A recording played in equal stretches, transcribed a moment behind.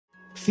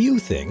Few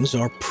things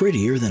are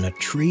prettier than a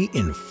tree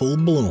in full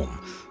bloom,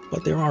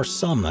 but there are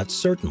some that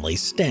certainly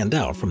stand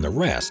out from the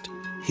rest.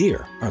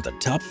 Here are the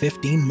top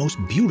 15 most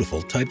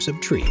beautiful types of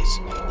trees.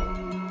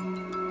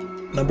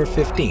 Number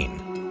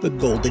 15. The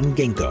Golden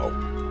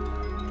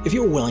Ginkgo. If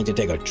you're willing to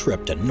take a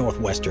trip to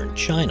northwestern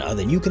China,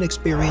 then you can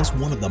experience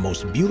one of the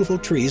most beautiful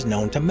trees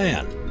known to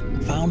man.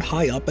 Found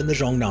high up in the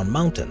Zhongnan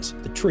Mountains,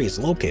 the tree is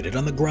located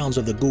on the grounds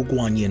of the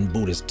Guguanyin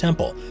Buddhist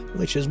Temple,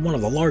 which is one of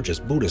the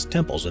largest Buddhist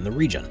temples in the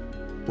region.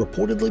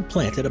 Reportedly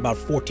planted about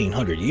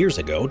 1400 years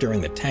ago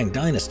during the Tang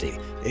Dynasty,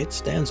 it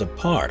stands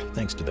apart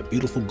thanks to the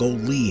beautiful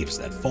gold leaves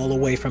that fall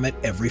away from it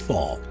every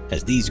fall,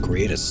 as these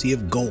create a sea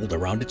of gold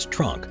around its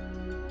trunk.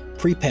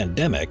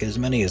 Pre-pandemic, as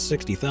many as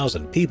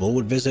 60,000 people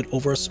would visit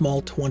over a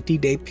small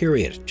 20-day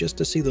period just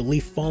to see the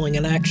leaf falling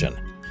in action.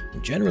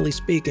 And generally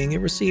speaking,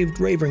 it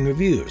received raving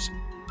reviews.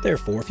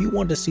 Therefore, if you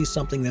want to see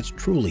something that's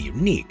truly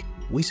unique,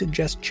 we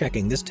suggest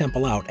checking this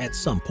temple out at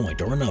some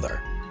point or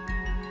another.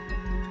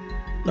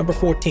 Number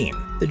 14.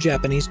 The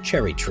Japanese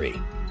Cherry Tree.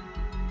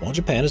 While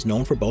Japan is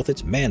known for both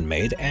its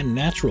man-made and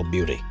natural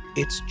beauty,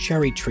 its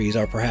cherry trees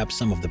are perhaps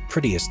some of the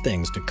prettiest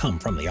things to come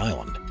from the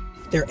island.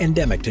 They're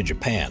endemic to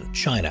Japan,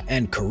 China,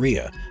 and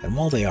Korea, and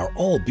while they are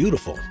all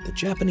beautiful, the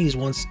Japanese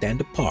ones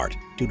stand apart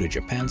due to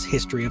Japan's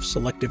history of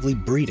selectively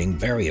breeding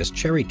various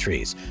cherry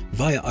trees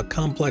via a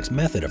complex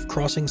method of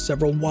crossing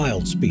several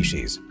wild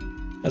species.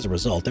 As a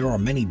result, there are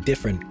many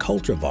different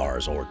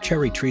cultivars or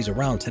cherry trees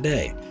around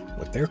today,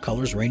 with their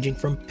colors ranging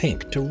from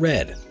pink to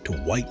red to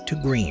white to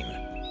green.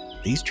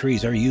 These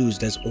trees are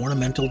used as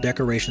ornamental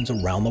decorations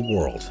around the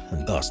world,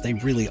 and thus they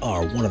really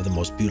are one of the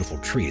most beautiful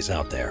trees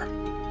out there.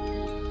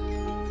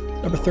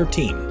 Number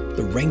 13.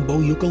 The Rainbow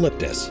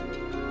Eucalyptus.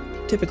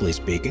 Typically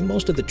speaking,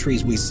 most of the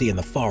trees we see in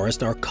the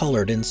forest are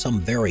colored in some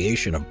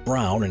variation of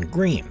brown and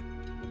green.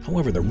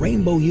 However, the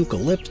rainbow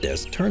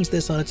eucalyptus turns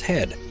this on its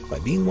head by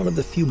being one of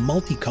the few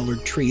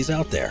multicolored trees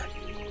out there.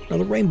 Now,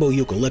 the rainbow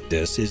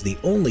eucalyptus is the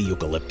only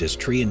eucalyptus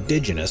tree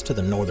indigenous to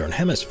the northern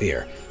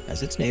hemisphere,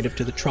 as it's native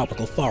to the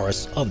tropical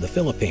forests of the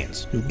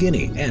Philippines, New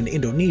Guinea, and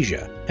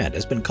Indonesia, and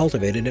has been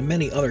cultivated in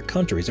many other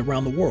countries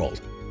around the world.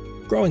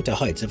 Growing to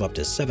heights of up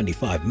to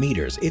 75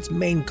 meters, its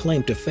main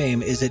claim to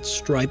fame is its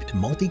striped,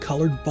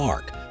 multicolored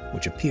bark,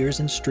 which appears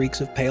in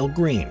streaks of pale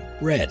green,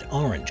 red,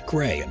 orange,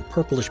 gray, and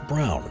purplish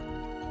brown.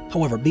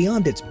 However,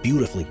 beyond its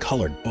beautifully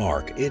colored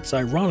bark, it's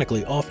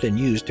ironically often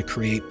used to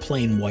create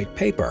plain white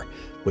paper,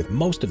 with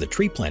most of the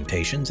tree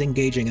plantations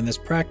engaging in this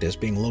practice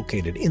being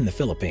located in the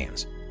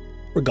Philippines.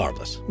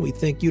 Regardless, we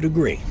think you'd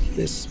agree,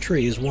 this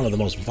tree is one of the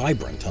most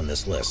vibrant on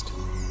this list.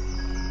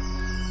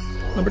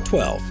 Number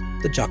 12.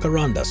 The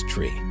Jacarandas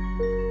Tree.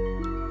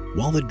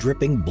 While the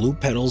dripping blue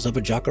petals of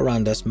a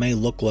jacarandas may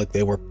look like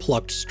they were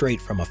plucked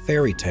straight from a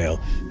fairy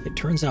tale, it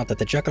turns out that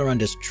the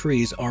jacarandas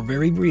trees are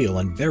very real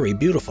and very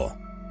beautiful.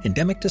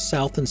 Endemic to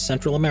South and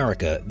Central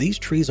America, these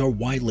trees are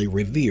widely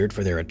revered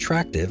for their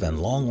attractive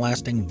and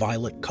long-lasting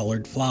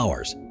violet-colored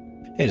flowers.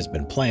 It has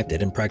been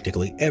planted in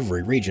practically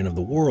every region of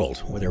the world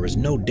where there is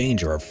no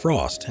danger of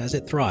frost, as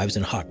it thrives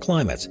in hot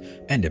climates,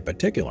 and in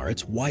particular,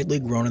 it's widely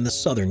grown in the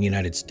southern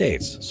United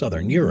States,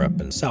 southern Europe,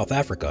 and South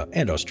Africa,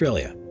 and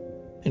Australia.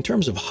 In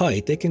terms of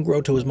height, they can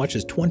grow to as much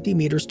as 20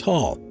 meters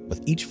tall,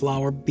 with each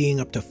flower being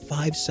up to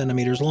 5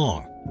 centimeters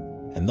long.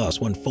 And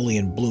thus, when fully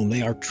in bloom,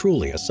 they are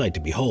truly a sight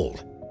to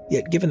behold.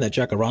 Yet, given that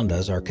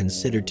jacarandas are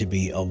considered to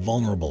be a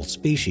vulnerable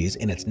species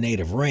in its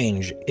native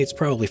range, it's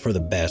probably for the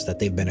best that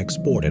they've been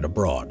exported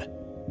abroad.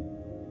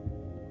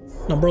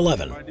 Number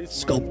 11.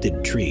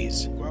 Sculpted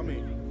trees.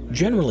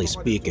 Generally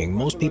speaking,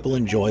 most people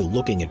enjoy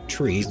looking at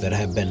trees that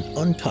have been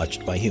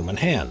untouched by human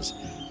hands.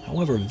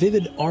 However,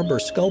 vivid arbor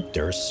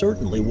sculptors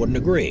certainly wouldn't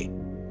agree.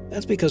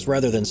 That's because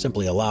rather than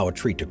simply allow a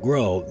tree to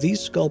grow, these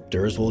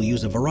sculptors will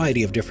use a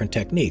variety of different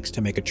techniques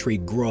to make a tree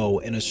grow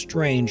in a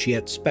strange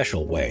yet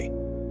special way.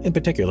 In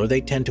particular,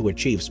 they tend to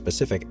achieve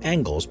specific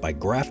angles by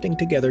grafting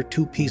together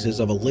two pieces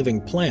of a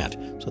living plant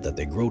so that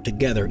they grow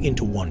together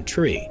into one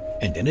tree.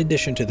 And in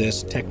addition to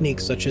this,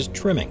 techniques such as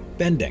trimming,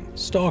 bending,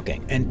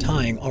 stalking, and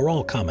tying are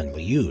all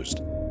commonly used.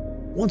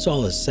 Once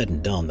all is said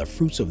and done, the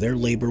fruits of their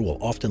labor will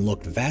often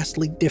look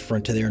vastly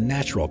different to their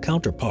natural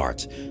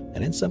counterparts,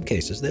 and in some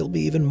cases they'll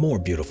be even more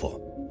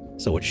beautiful.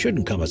 So it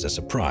shouldn't come as a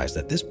surprise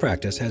that this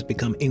practice has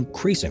become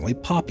increasingly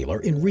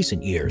popular in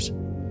recent years.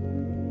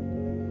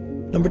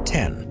 Number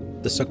 10.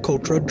 The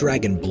Socotra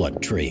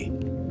Dragonblood Tree.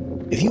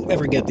 If you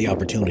ever get the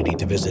opportunity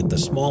to visit the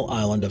small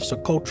island of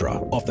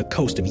Socotra off the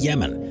coast of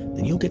Yemen,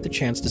 then you'll get the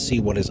chance to see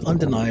what is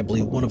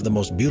undeniably one of the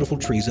most beautiful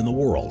trees in the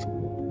world.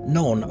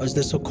 Known as the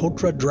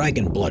Socotra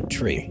Dragonblood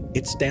Tree,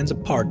 it stands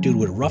apart due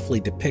to it roughly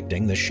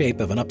depicting the shape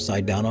of an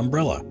upside-down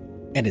umbrella,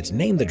 and it's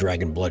named the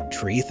Dragonblood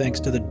Tree thanks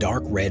to the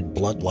dark red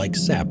blood-like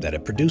sap that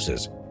it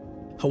produces.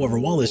 However,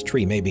 while this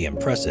tree may be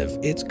impressive,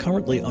 it's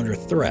currently under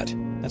threat.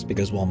 That's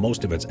because while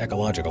most of its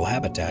ecological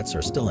habitats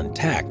are still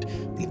intact,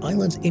 the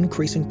island's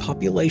increasing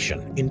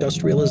population,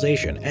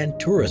 industrialization, and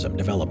tourism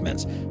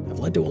developments have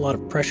led to a lot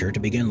of pressure to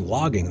begin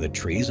logging the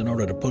trees in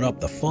order to put up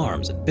the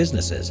farms and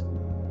businesses.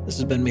 This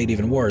has been made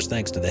even worse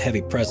thanks to the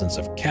heavy presence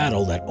of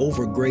cattle that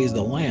overgraze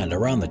the land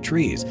around the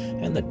trees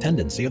and the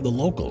tendency of the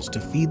locals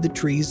to feed the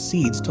trees'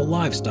 seeds to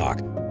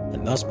livestock.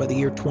 And thus by the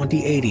year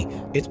 2080,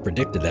 it's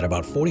predicted that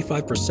about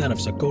 45%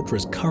 of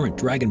Socotra's current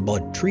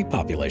dragonblood tree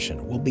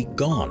population will be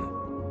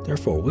gone.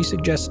 Therefore, we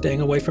suggest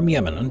staying away from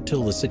Yemen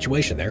until the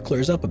situation there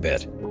clears up a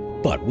bit.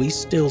 But we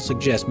still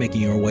suggest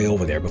making your way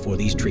over there before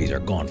these trees are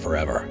gone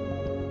forever.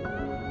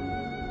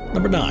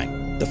 Number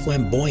 9. The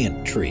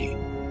flamboyant tree.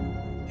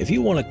 If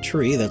you want a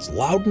tree that's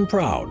loud and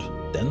proud,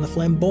 then the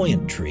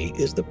flamboyant tree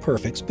is the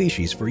perfect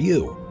species for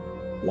you.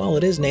 While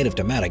it is native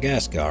to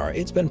Madagascar,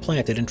 it's been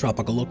planted in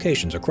tropical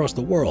locations across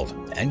the world,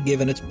 and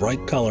given its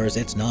bright colors,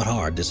 it's not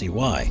hard to see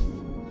why.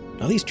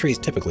 Now, these trees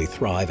typically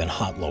thrive in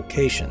hot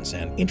locations,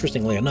 and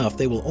interestingly enough,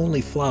 they will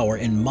only flower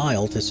in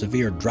mild to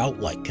severe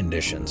drought-like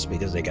conditions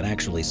because they can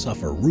actually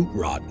suffer root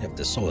rot if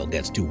the soil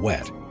gets too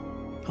wet.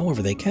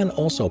 However, they can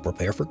also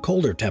prepare for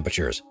colder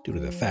temperatures due to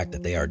the fact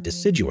that they are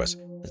deciduous,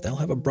 as they'll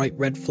have a bright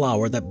red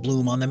flower that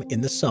bloom on them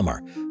in the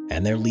summer,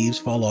 and their leaves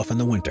fall off in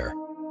the winter.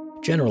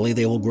 Generally,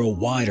 they will grow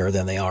wider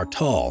than they are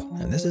tall,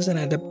 and this is an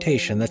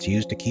adaptation that's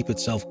used to keep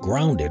itself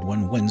grounded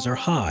when winds are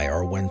high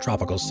or when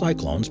tropical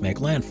cyclones make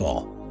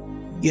landfall.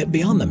 Yet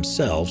beyond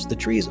themselves, the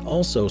trees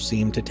also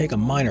seem to take a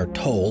minor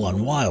toll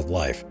on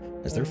wildlife,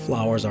 as their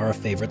flowers are a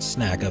favorite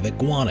snack of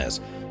iguanas,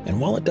 and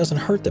while it doesn't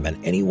hurt them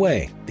in any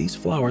way, these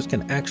flowers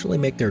can actually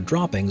make their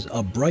droppings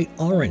a bright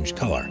orange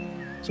color.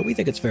 So we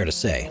think it's fair to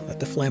say that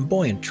the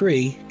flamboyant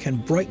tree can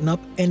brighten up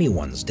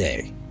anyone's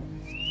day.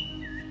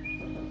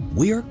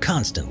 We are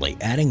constantly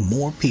adding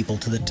more people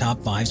to the Top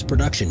 5's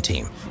production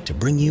team to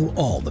bring you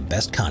all the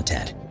best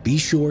content. Be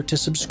sure to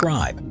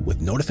subscribe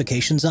with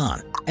notifications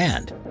on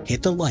and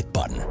hit the like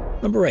button.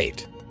 Number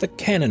 8. The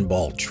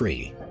cannonball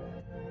tree.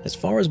 As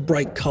far as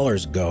bright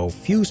colors go,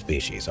 few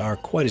species are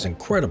quite as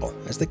incredible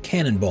as the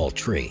cannonball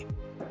tree.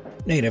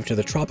 Native to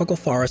the tropical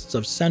forests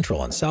of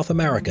Central and South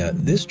America,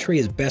 this tree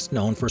is best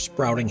known for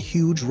sprouting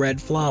huge red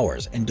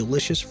flowers and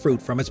delicious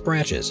fruit from its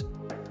branches.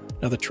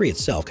 Now, the tree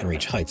itself can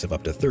reach heights of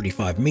up to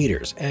 35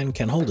 meters and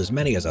can hold as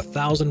many as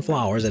 1,000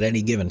 flowers at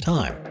any given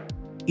time.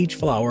 Each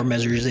flower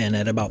measures in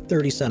at about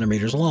 30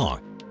 centimeters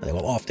long, and they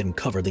will often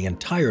cover the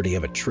entirety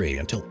of a tree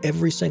until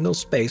every single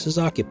space is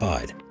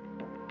occupied.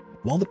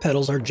 While the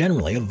petals are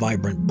generally a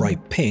vibrant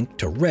bright pink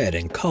to red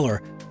in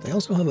color, they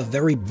also have a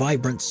very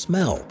vibrant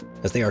smell,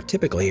 as they are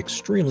typically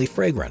extremely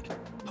fragrant.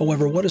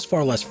 However, what is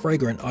far less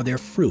fragrant are their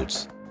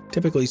fruits.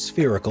 Typically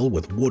spherical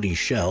with woody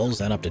shells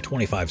and up to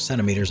 25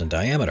 centimeters in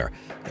diameter,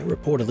 they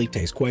reportedly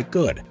taste quite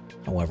good.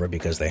 However,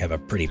 because they have a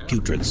pretty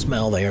putrid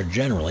smell, they are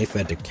generally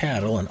fed to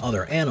cattle and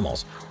other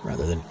animals,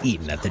 rather than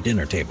eaten at the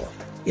dinner table.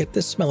 Yet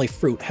this smelly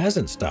fruit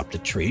hasn't stopped the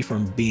tree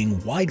from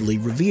being widely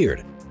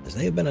revered, as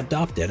they have been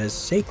adopted as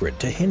sacred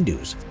to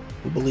Hindus,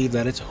 who believe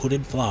that its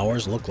hooded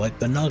flowers look like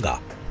the Naga,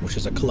 which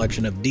is a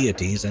collection of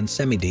deities and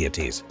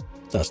semi-deities.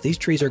 Thus, these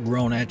trees are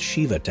grown at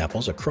Shiva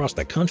temples across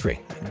the country,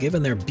 and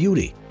given their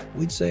beauty,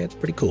 we'd say it's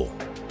pretty cool.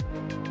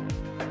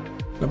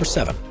 Number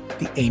 7.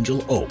 The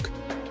angel oak.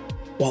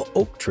 While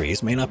oak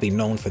trees may not be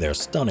known for their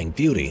stunning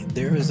beauty,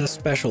 there is a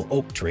special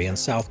oak tree in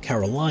South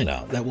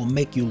Carolina that will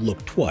make you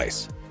look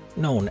twice,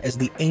 known as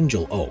the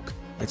angel oak.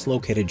 It's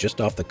located just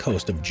off the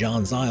coast of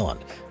Johns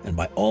Island, and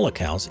by all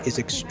accounts is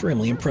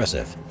extremely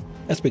impressive.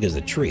 That's because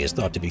the tree is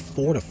thought to be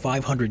 400 to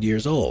 500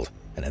 years old,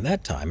 and in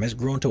that time has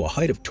grown to a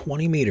height of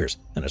 20 meters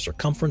and a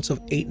circumference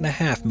of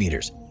 8.5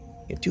 meters.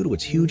 Yet due to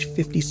its huge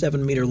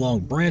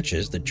 57-meter-long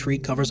branches, the tree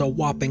covers a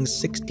whopping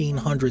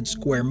 1,600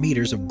 square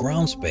meters of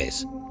ground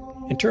space.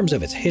 In terms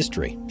of its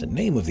history, the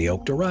name of the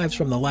oak derives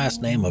from the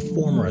last name of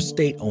former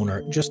estate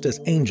owner Justus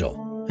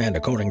Angel, and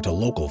according to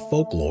local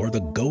folklore, the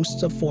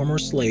ghosts of former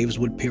slaves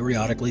would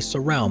periodically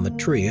surround the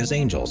tree as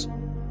angels.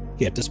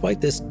 Yet despite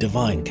this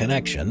divine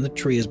connection, the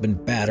tree has been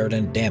battered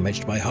and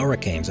damaged by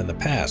hurricanes in the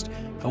past.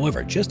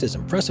 However, just as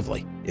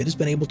impressively, it has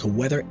been able to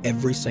weather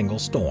every single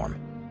storm.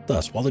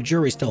 Thus, while the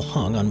jury still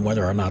hung on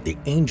whether or not the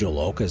angel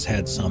oak has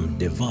had some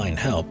divine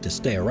help to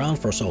stay around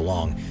for so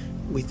long,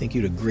 we think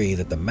you'd agree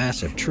that the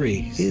massive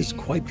tree is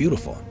quite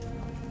beautiful.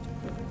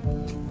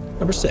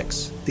 Number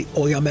 6. The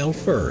Oyamel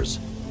firs.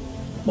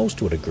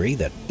 Most would agree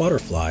that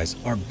butterflies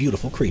are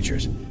beautiful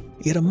creatures.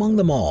 Yet among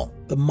them all,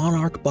 the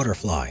monarch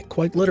butterfly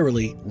quite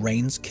literally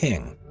reigns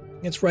king.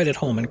 It's right at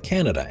home in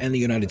Canada and the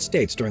United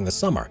States during the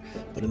summer,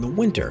 but in the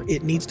winter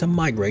it needs to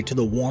migrate to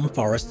the warm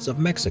forests of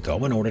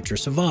Mexico in order to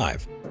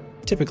survive.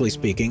 Typically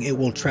speaking, it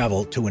will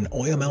travel to an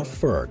Oyamel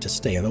fir to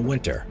stay in the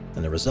winter,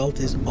 and the result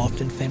is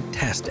often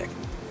fantastic.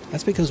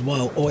 That's because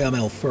while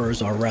Oyamel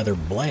firs are rather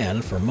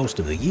bland for most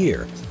of the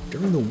year,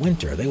 during the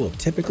winter they will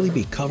typically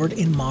be covered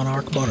in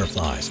monarch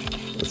butterflies,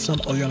 with some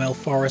Oyamel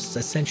forests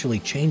essentially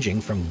changing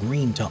from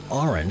green to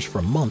orange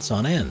for months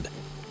on end.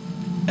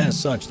 As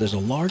such, there's a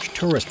large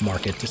tourist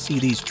market to see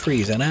these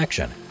trees in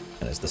action,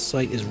 and as the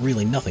sight is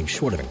really nothing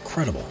short of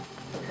incredible.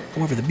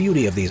 However, the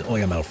beauty of these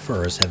Oyamel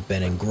firs have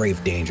been in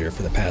grave danger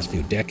for the past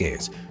few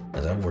decades,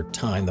 as over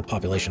time the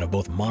population of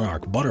both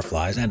monarch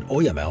butterflies and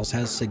Oyamels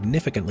has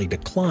significantly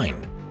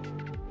declined.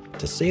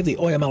 To save the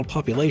Oyamel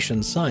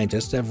population,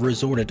 scientists have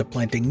resorted to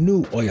planting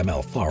new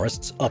Oyamel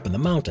forests up in the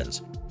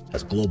mountains,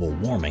 as global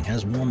warming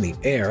has warmed the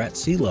air at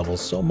sea levels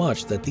so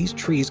much that these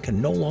trees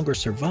can no longer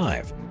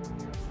survive.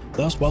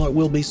 Thus, while it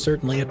will be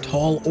certainly a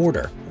tall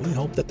order, we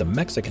hope that the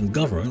Mexican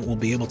government will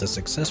be able to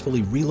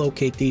successfully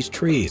relocate these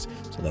trees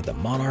so that the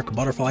monarch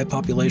butterfly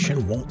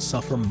population won't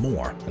suffer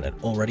more than it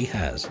already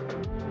has.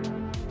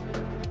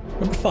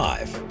 Number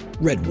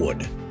 5.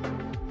 Redwood.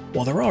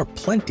 While there are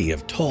plenty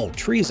of tall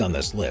trees on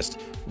this list,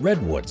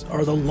 redwoods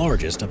are the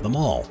largest of them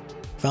all.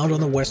 Found on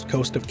the west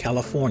coast of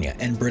California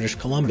and British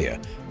Columbia,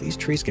 these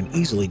trees can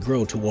easily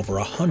grow to over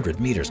 100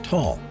 meters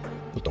tall,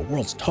 with the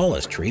world's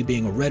tallest tree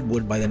being a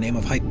redwood by the name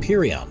of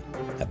Hyperion,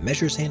 that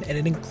measures in at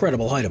an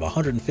incredible height of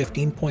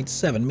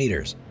 115.7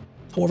 meters.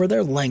 However,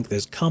 their length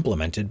is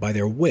complemented by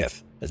their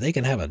width, as they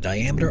can have a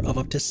diameter of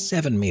up to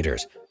 7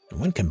 meters, and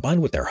when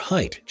combined with their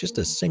height, just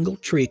a single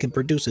tree can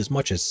produce as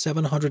much as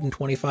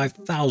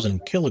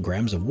 725,000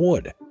 kilograms of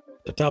wood.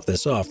 To top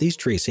this off, these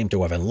trees seem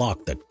to have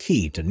unlocked the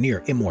key to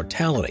near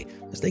immortality,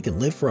 as they can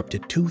live for up to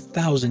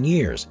 2,000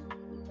 years.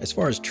 As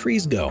far as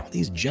trees go,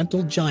 these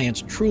gentle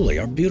giants truly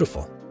are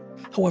beautiful.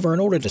 However, in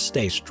order to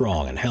stay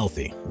strong and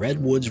healthy,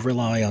 redwoods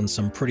rely on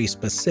some pretty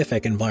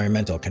specific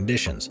environmental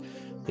conditions.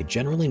 They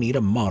generally need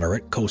a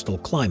moderate coastal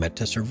climate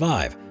to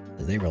survive,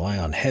 as they rely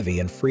on heavy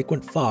and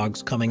frequent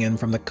fogs coming in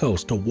from the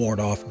coast to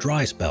ward off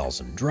dry spells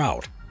and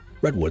drought.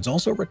 Redwoods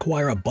also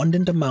require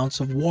abundant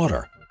amounts of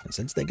water, and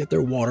since they get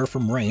their water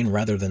from rain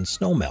rather than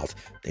snowmelt,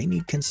 they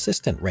need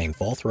consistent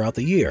rainfall throughout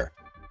the year,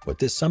 with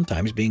this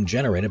sometimes being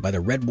generated by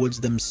the redwoods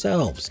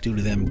themselves due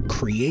to them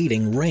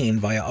creating rain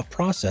via a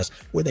process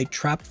where they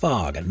trap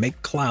fog and make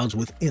clouds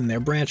within their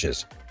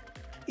branches.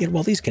 Yet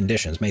while these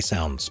conditions may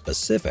sound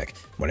specific,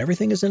 when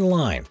everything is in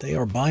line, they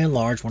are by and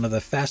large one of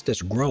the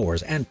fastest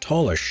growers and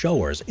tallest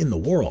showers in the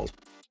world.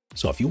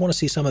 So if you want to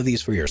see some of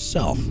these for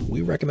yourself,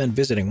 we recommend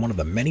visiting one of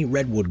the many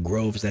redwood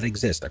groves that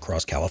exist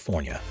across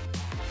California.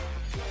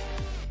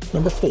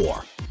 Number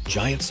 4.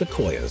 Giant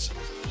sequoias.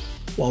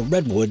 While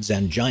redwoods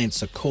and giant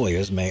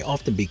sequoias may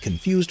often be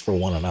confused for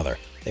one another,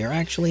 they are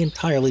actually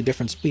entirely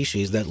different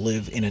species that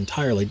live in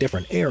entirely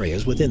different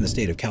areas within the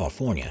state of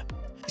California.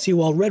 You see,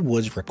 while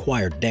redwoods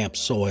require damp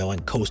soil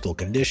and coastal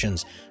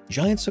conditions,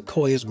 giant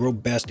sequoias grow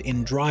best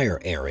in drier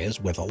areas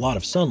with a lot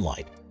of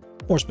sunlight.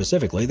 More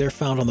specifically, they're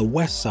found on the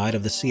west side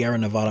of the Sierra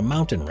Nevada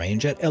mountain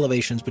range at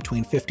elevations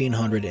between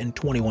 1,500 and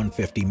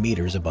 2,150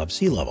 meters above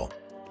sea level.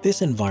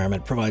 This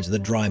environment provides the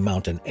dry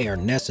mountain air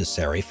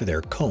necessary for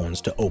their cones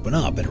to open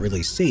up and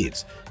release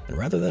seeds, and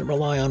rather than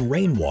rely on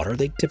rainwater,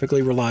 they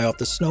typically rely off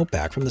the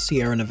snowpack from the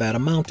Sierra Nevada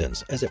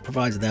mountains, as it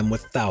provides them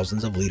with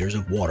thousands of liters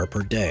of water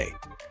per day.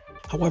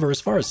 However,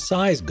 as far as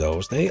size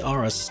goes, they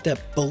are a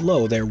step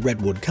below their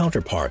redwood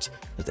counterparts,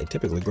 as they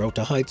typically grow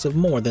to heights of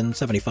more than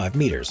 75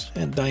 meters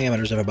and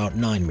diameters of about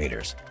 9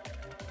 meters.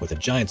 With a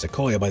giant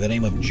sequoia by the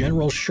name of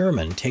General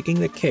Sherman taking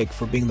the cake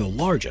for being the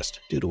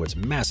largest due to its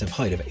massive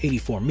height of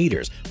 84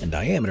 meters and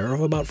diameter of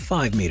about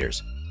 5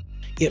 meters.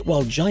 Yet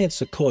while giant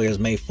sequoias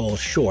may fall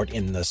short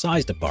in the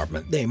size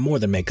department, they more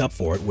than make up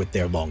for it with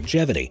their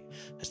longevity,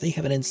 as they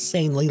have an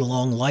insanely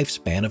long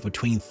lifespan of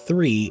between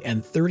 3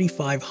 and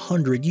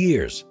 3,500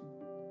 years.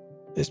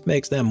 This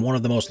makes them one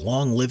of the most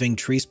long-living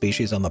tree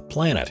species on the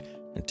planet,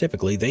 and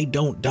typically they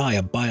don't die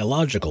a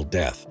biological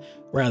death.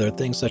 Rather,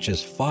 things such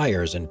as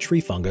fires and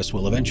tree fungus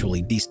will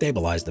eventually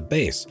destabilize the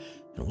base,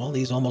 and while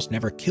these almost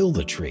never kill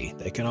the tree,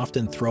 they can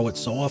often throw it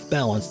so off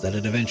balance that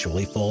it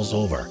eventually falls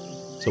over.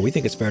 So we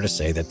think it's fair to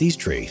say that these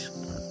trees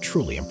are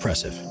truly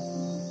impressive.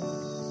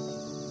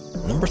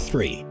 Number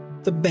 3.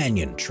 The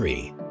banyan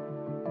tree.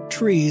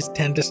 Trees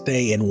tend to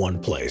stay in one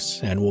place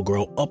and will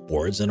grow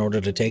upwards in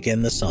order to take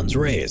in the sun's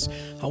rays.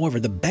 However,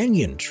 the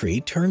banyan tree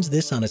turns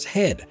this on its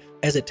head,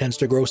 as it tends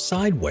to grow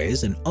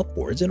sideways and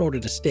upwards in order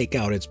to stake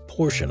out its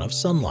portion of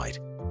sunlight.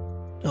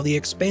 Now, the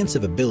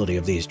expansive ability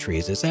of these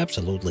trees is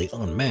absolutely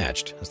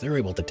unmatched, as they're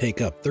able to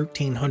take up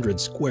 1,300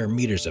 square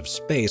meters of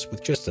space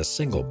with just a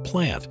single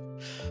plant.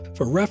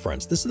 For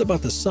reference, this is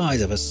about the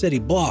size of a city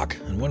block,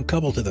 and when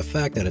coupled to the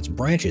fact that its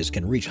branches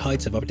can reach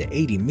heights of up to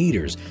 80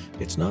 meters,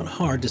 it's not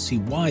hard to see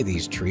why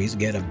these trees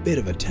get a bit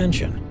of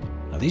attention.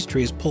 Now, these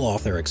trees pull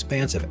off their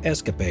expansive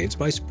escapades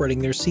by spreading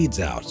their seeds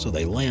out so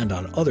they land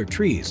on other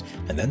trees,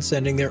 and then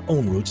sending their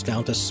own roots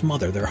down to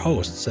smother their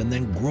hosts, and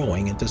then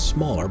growing into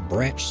smaller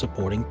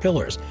branch-supporting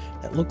pillars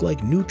that look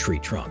like new tree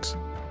trunks.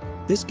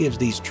 This gives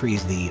these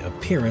trees the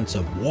appearance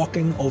of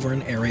walking over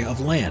an area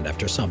of land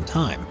after some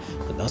time,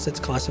 and thus its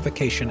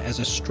classification as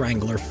a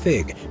strangler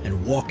fig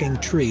and walking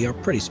tree are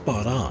pretty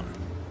spot on.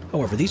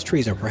 However, these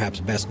trees are perhaps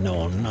best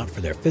known not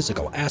for their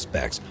physical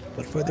aspects,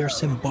 but for their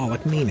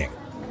symbolic meaning.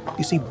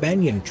 You see,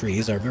 banyan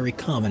trees are very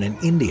common in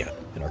India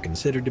and are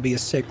considered to be a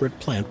sacred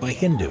plant by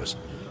Hindus,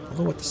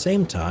 although at the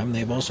same time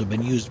they've also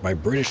been used by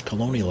British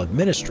colonial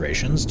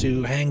administrations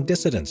to hang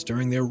dissidents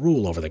during their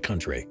rule over the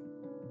country.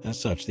 As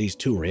such, these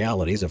two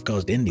realities have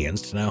caused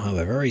Indians to now have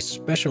a very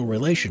special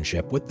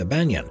relationship with the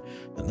banyan,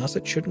 and thus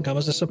it shouldn't come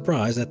as a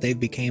surprise that they've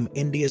become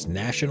India's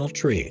national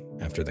tree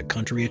after the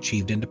country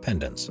achieved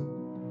independence.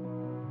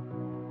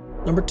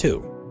 Number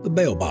 2. The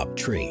baobab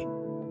tree.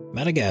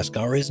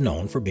 Madagascar is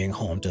known for being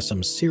home to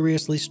some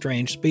seriously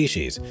strange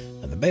species,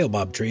 and the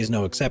baobab tree is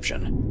no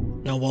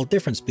exception. Now, while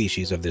different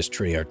species of this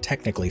tree are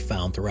technically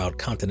found throughout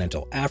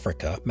continental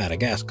Africa,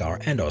 Madagascar,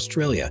 and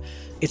Australia,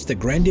 it's the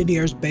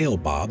Grandidier's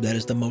baobab that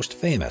is the most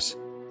famous.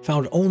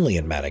 Found only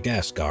in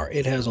Madagascar,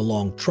 it has a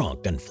long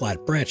trunk and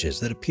flat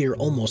branches that appear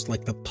almost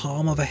like the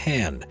palm of a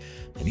hand,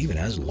 and even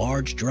has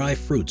large dry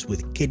fruits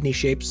with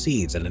kidney-shaped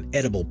seeds and an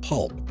edible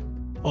pulp.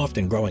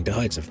 Often growing to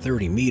heights of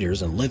 30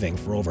 meters and living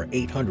for over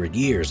 800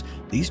 years,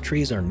 these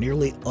trees are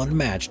nearly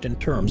unmatched in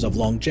terms of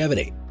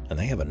longevity, and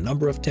they have a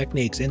number of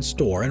techniques in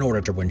store in order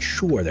to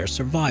ensure their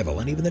survival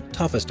in even the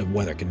toughest of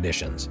weather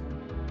conditions.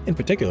 In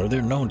particular,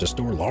 they're known to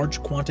store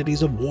large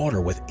quantities of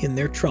water within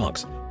their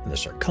trunks, and the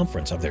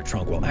circumference of their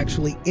trunk will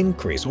actually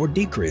increase or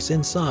decrease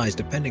in size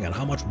depending on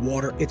how much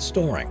water it's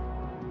storing.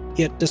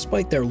 Yet,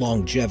 despite their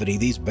longevity,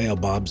 these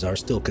baobabs are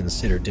still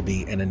considered to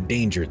be an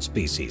endangered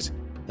species.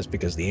 That's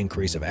because the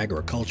increase of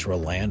agricultural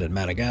land in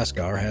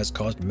Madagascar has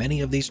caused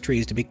many of these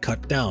trees to be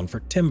cut down for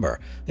timber,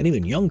 and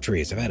even young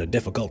trees have had a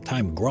difficult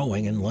time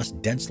growing in less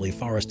densely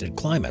forested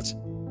climates.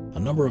 A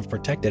number of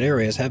protected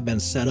areas have been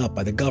set up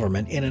by the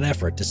government in an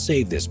effort to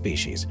save this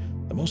species.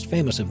 The most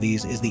famous of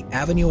these is the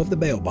Avenue of the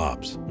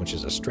Baobabs, which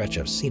is a stretch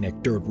of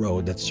scenic dirt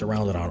road that's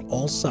surrounded on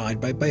all sides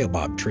by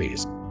baobab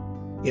trees.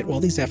 Yet while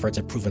these efforts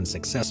have proven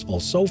successful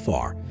so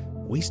far,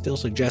 we still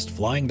suggest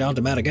flying down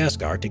to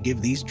Madagascar to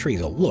give these trees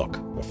a look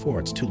before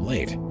it's too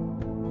late.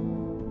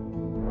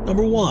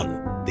 Number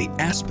 1. The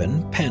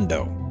aspen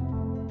pando.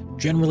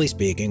 Generally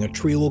speaking, a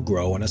tree will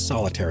grow in a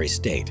solitary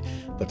state,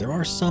 but there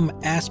are some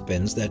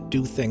aspens that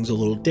do things a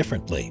little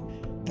differently.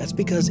 That's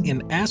because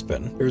in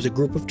aspen, there's a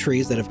group of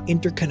trees that have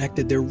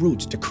interconnected their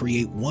roots to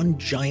create one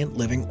giant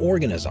living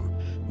organism,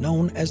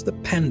 known as the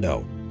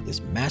pando.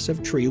 This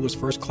massive tree was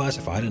first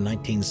classified in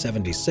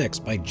 1976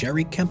 by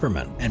Jerry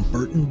Kemperman and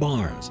Burton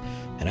Barnes,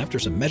 and after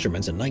some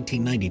measurements in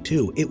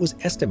 1992, it was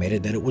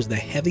estimated that it was the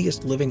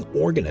heaviest living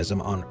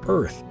organism on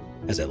Earth,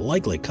 as it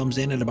likely comes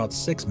in at about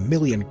 6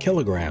 million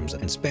kilograms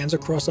and spans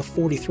across a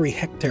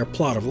 43-hectare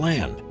plot of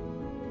land.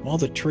 While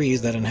the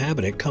trees that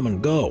inhabit it come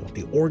and go,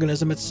 the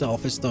organism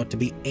itself is thought to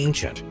be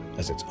ancient,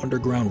 as its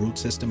underground root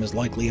system is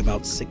likely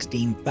about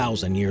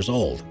 16,000 years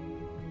old.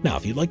 Now,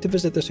 if you'd like to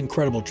visit this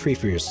incredible tree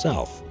for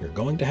yourself, you're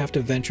going to have to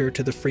venture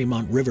to the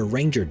Fremont River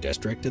Ranger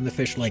District in the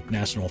Fish Lake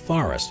National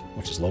Forest,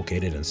 which is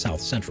located in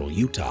south-central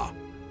Utah.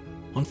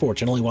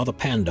 Unfortunately, while the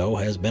pando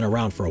has been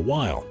around for a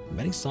while,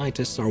 many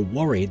scientists are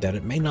worried that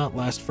it may not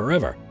last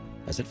forever,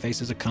 as it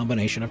faces a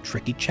combination of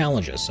tricky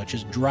challenges such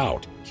as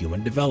drought,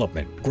 human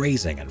development,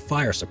 grazing, and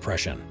fire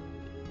suppression.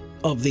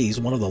 Of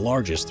these, one of the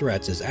largest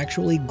threats is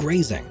actually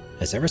grazing,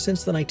 as ever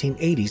since the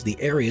 1980s, the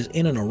areas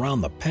in and around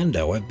the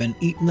pando have been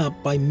eaten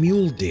up by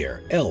mule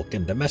deer, elk,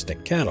 and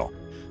domestic cattle,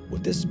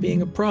 with this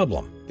being a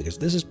problem because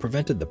this has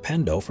prevented the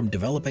pando from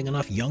developing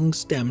enough young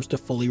stems to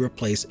fully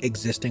replace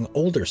existing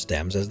older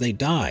stems as they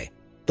die.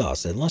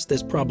 Thus, unless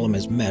this problem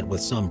is met with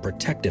some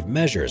protective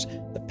measures,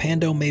 the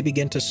pando may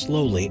begin to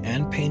slowly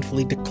and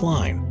painfully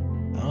decline.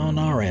 On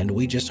our end,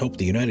 we just hope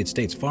the United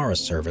States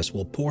Forest Service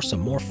will pour some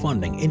more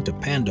funding into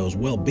pando's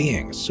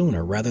well-being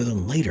sooner rather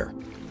than later.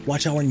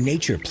 Watch our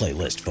nature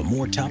playlist for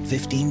more top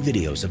 15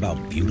 videos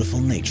about beautiful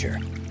nature.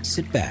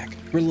 Sit back,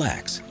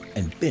 relax,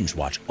 and binge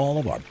watch all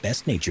of our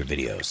best nature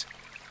videos.